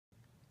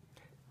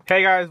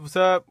Hey guys, what's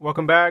up?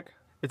 Welcome back.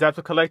 It's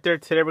Absolute Collector.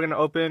 Today we're going to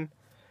open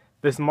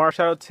this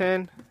Marshadow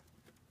tin.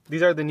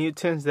 These are the new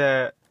tins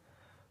that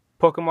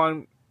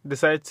Pokemon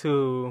decided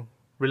to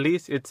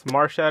release. It's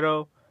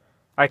Marshadow,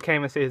 I can't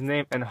even say his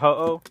name, and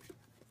Ho-Oh.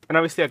 And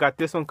obviously I got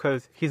this one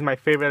because he's my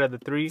favorite out of the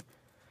three.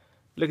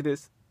 Look at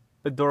this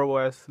adorable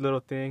ass little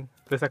thing.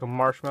 Looks like a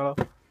marshmallow.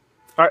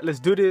 Alright, let's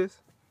do this.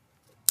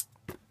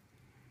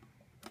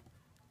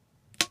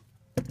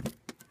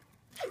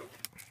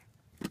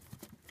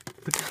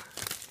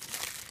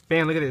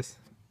 Bam, look at this.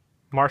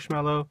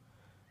 Marshmallow,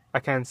 I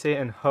can't say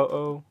it, and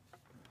Ho-Oh.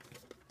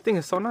 This thing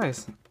is so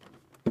nice.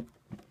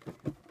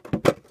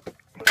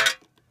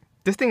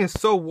 This thing is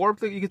so warped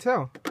that you can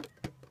tell.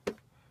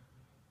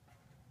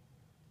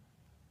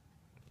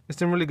 It's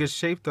in really good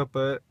shape though,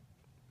 but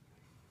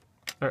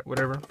alright,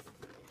 whatever.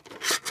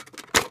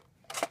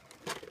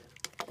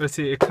 Let's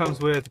see, it comes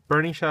with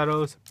Burning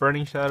Shadows,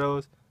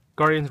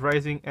 Guardians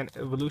Rising, and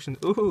Evolutions.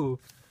 Ooh!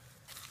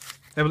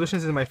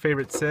 Evolutions is my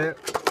favorite set.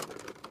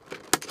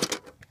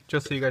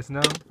 Just so you guys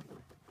know.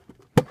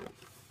 Alright,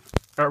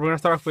 we're gonna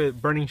start off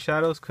with Burning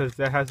Shadows because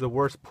that has the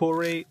worst pull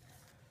rate.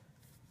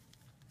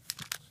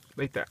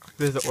 Like that.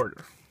 This is the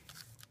order.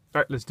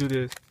 Alright, let's do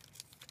this.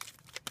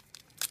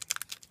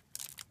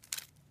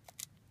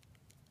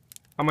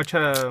 I'm gonna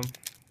try to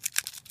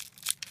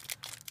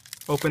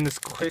open this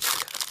quick.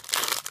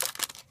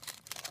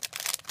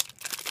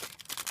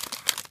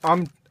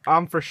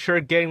 I'm for sure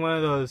getting one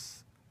of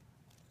those.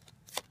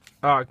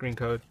 Green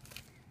code.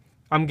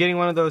 I'm getting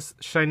one of those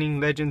Shining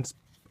Legends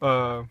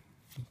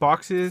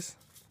boxes.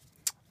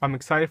 I'm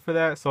excited for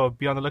that, so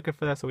be on the lookout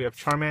for that. So we have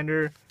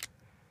Charmander,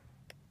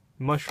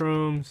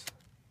 Mushrooms,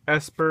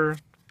 Esper.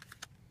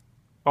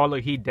 Oh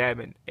look, he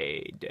dabbing.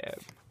 A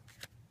dab.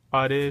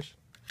 Oddish.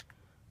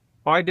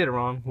 Oh, I did it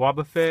wrong.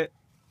 Wobbuffet.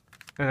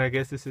 And I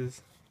guess this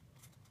is...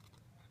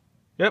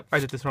 Yep, I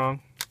did this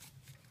wrong.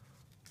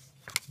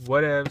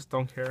 Whatevs,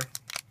 don't care.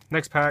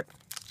 Next pack.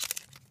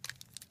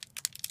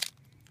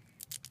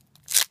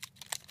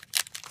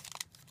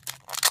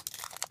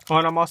 Oh,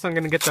 and I'm also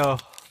going to get the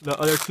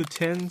other two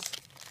tins.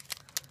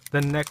 The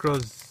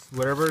Necros,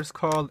 whatever it's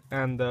called,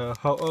 and the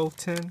Ho-Oh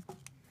tin.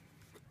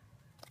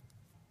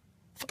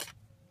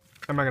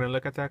 I'm not going to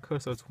look at that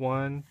code, so it's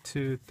 1,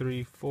 2,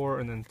 3, 4,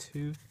 and then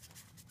 2.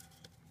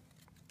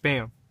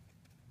 Bam.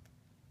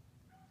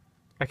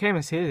 I can't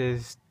even say it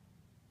is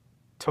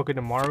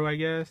Tokidamaru, I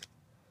guess.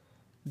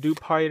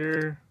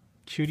 Dupiter,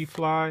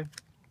 Cutiefly,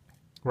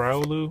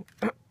 Riolu.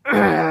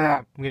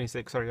 I'm getting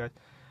sick, sorry guys.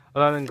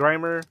 Aladdin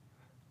Grimer,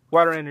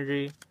 Water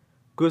Energy,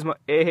 Guzma.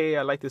 Hey,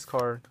 I like this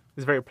card.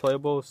 It's very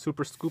playable.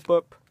 Super Scoop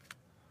Up.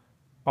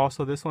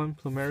 Also this one,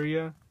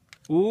 Plumeria.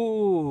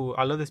 Ooh,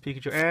 I love this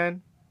Pikachu.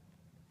 And,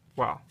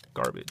 wow,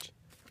 garbage.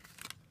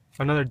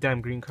 Another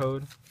damn green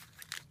code.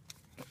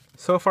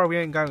 So far we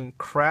ain't gotten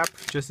crap,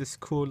 just this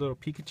cool little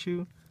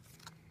Pikachu.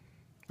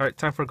 Alright,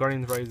 time for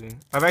Guardians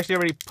Rising. I've actually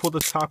already pulled the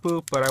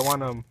Tapu, but I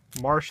want a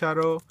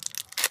Marshadow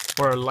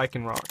or a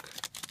Lycanroc.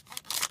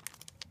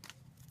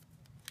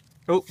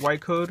 Oh,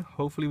 white code.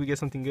 Hopefully we get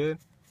something good.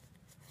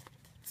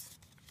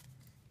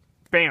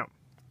 Bam!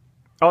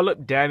 Oh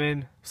look,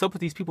 dabbing. What's up with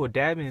these people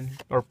dabbing?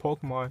 Or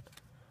Pokemon.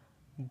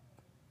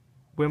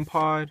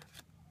 Wimpod.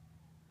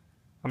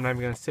 I'm not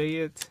even gonna say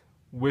it.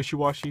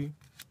 Wishy-washy.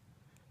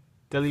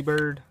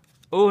 Delibird.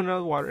 Oh,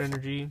 another Water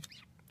Energy.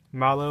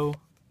 Mallow.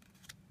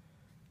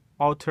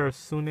 Alter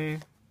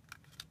Sune.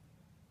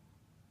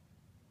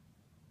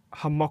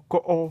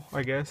 Hamako,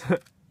 I guess.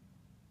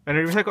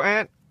 Energy Recycle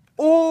and...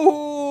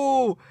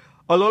 Ooh!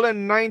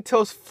 Alolan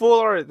Ninetales Full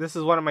Art. This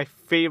is one of my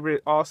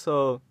favorite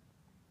also.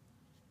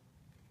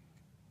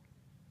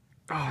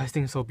 Oh, this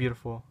thing is so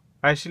beautiful.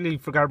 I actually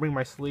forgot to bring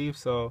my sleeve,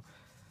 so...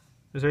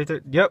 It's right there.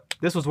 Yep,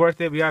 this was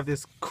worth it. We have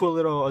this cool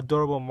little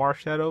adorable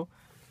Marshadow.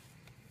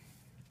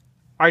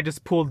 I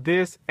just pulled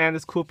this and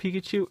this cool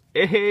Pikachu.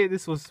 Hey,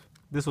 this was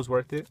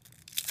worth it.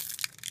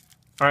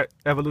 Alright,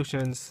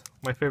 Evolutions,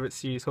 my favorite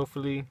series.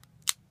 Hopefully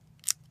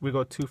we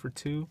go 2 for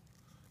 2.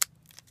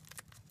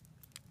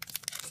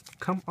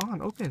 Come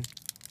on, open.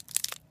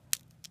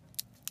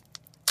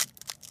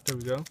 There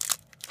we go.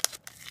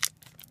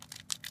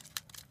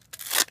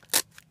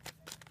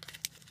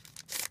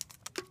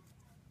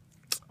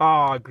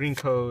 Ah, green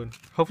code.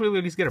 Hopefully we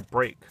at least get a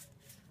break.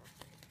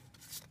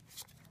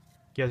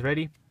 You guys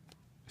ready?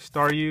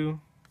 Staryu,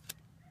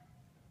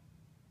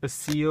 a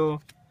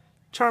Seal,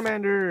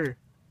 Charmander,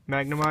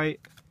 Magnemite,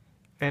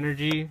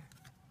 Energy,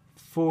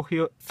 Full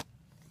Heal,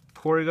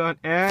 Porygon,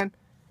 and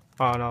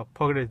oh no,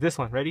 Pokédex. This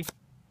one, ready?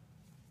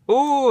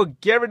 Ooh,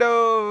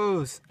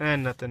 Gyarados,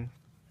 and nothing.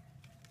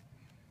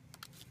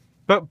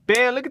 But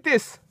bam, look at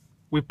this.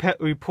 We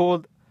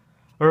pulled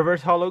a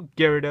reverse holo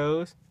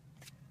Gyarados,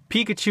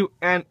 Pikachu,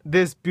 and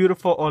this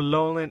beautiful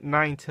Alolan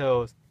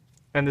Ninetales,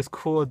 and this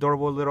cool,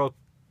 adorable little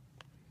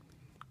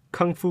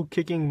Kung Fu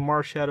Kicking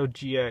Marshadow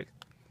GX.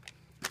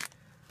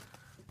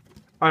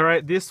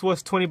 Alright, this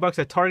was 20 bucks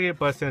at Target,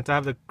 but since I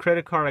have the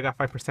credit card, I got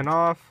 5%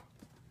 off.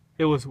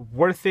 It was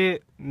worth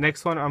it.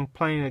 Next one I'm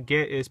planning to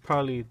get is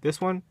probably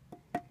this one.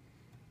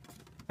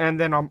 And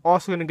then I'm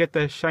also gonna get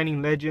the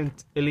Shining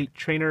Legends Elite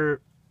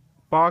Trainer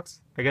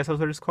box. I guess that's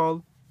what it's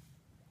called.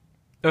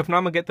 If not,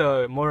 I'm gonna get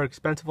the more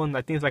expensive one.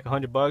 I think it's like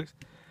 $100.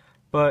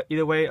 But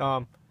either way,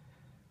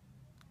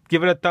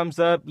 give it a thumbs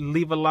up,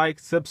 leave a like,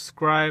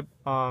 subscribe.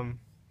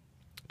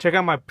 Check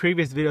out my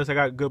previous videos. I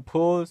got good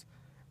pulls.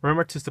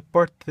 Remember to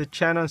support the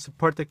channel and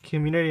support the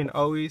community, and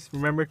always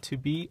remember to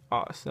be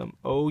awesome.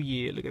 Oh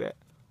yeah, look at that.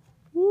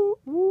 Woo,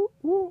 woo,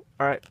 woo.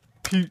 All right,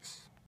 peace.